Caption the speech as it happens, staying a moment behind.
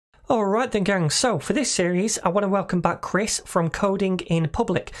Alright then gang, so for this series I want to welcome back Chris from Coding in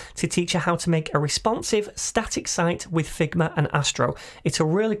Public to teach you how to make a responsive static site with Figma and Astro. It's a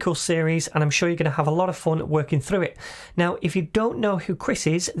really cool series and I'm sure you're going to have a lot of fun working through it. Now if you don't know who Chris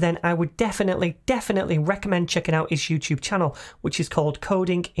is, then I would definitely recommend checking out his YouTube channel, which is called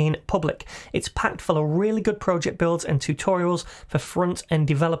Coding in Public. It's packed full of really good project builds and tutorials for front-end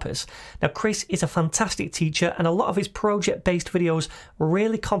developers. Now Chris is a fantastic teacher and a lot of his project-based videos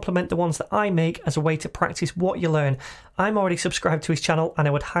really complement the ones that I make as a way to practice what you learn. I'm already subscribed to his channel and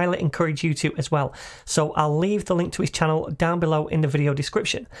I would highly encourage you to as well. So I'll leave the link to his channel down below in the video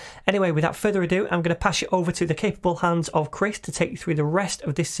description. Anyway, without further ado, I'm going to pass you over to the capable hands of Chris to take you through the rest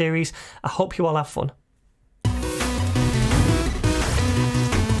of this series. I hope you all have fun.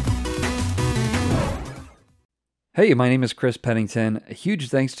 Hey, my name is Chris Pennington. A huge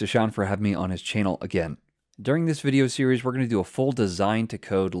thanks to Sean for having me on his channel again. During this video series, we're going to do a full design to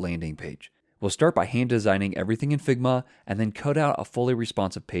code landing page. We'll start by hand designing everything in Figma and then code out a fully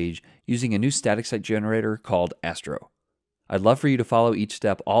responsive page using a new static site generator called Astro. I'd love for you to follow each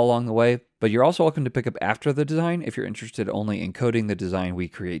step all along the way, but you're also welcome to pick up after the design if you're interested only in coding the design we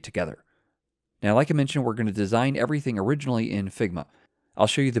create together. Now, like I mentioned, we're going to design everything originally in Figma. I'll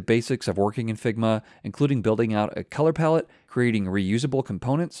show you the basics of working in Figma, including building out a color palette, creating reusable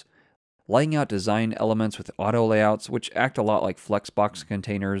components, laying out design elements with auto layouts, which act a lot like Flexbox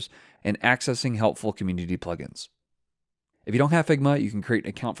containers, and accessing helpful community plugins. If you don't have Figma, you can create an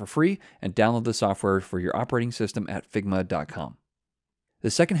account for free and download the software for your operating system at figma.com.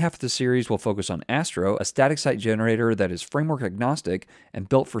 The second half of the series will focus on Astro, a static site generator that is framework agnostic and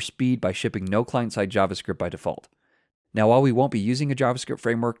built for speed by shipping no client-side JavaScript by default. Now, while we won't be using a JavaScript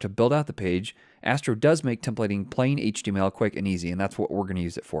framework to build out the page, Astro does make templating plain HTML quick and easy, and that's what we're going to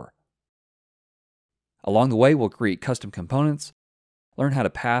use it for. Along the way, we'll create custom components, learn how to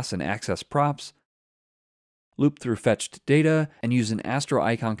pass and access props, loop through fetched data, and use an Astro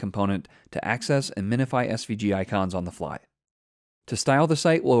icon component to access and minify SVG icons on the fly. To style the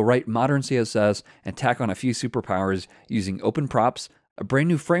site, we'll write modern CSS and tack on a few superpowers using open props, a brand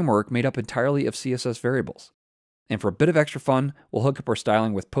new framework made up entirely of CSS variables. And for a bit of extra fun, we'll hook up our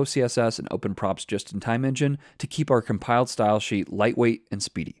styling with PostCSS and Open Props Just-in-Time engine to keep our compiled style sheet lightweight and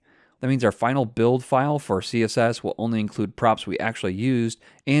speedy. That means our final build file for CSS will only include props we actually used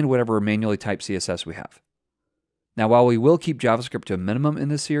and whatever manually typed CSS we have. Now, while we will keep JavaScript to a minimum in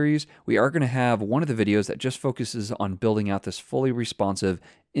this series, we are going to have one of the videos that just focuses on building out this fully responsive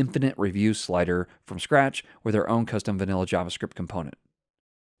infinite review slider from scratch with our own custom vanilla JavaScript component.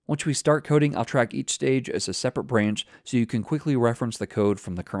 Once we start coding, I'll track each stage as a separate branch so you can quickly reference the code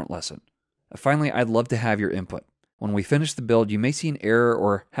from the current lesson. Finally, I'd love to have your input. When we finish the build, you may see an error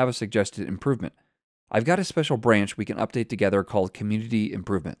or have a suggested improvement. I've got a special branch we can update together called Community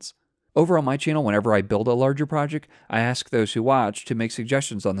Improvements. Over on my channel, whenever I build a larger project, I ask those who watch to make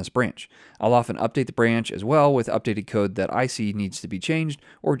suggestions on this branch. I'll often update the branch as well with updated code that I see needs to be changed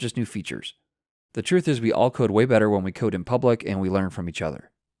or just new features. The truth is we all code way better when we code in public and we learn from each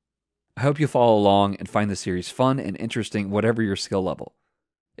other. I hope you follow along and find the series fun and interesting, whatever your skill level.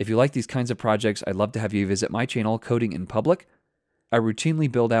 If you like these kinds of projects, I'd love to have you visit my channel, Coding in Public. I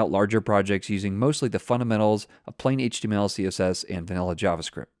routinely build out larger projects using mostly the fundamentals of plain HTML, CSS, and vanilla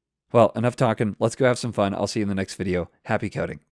JavaScript. Well, enough talking. Let's go have some fun. I'll see you in the next video. Happy coding.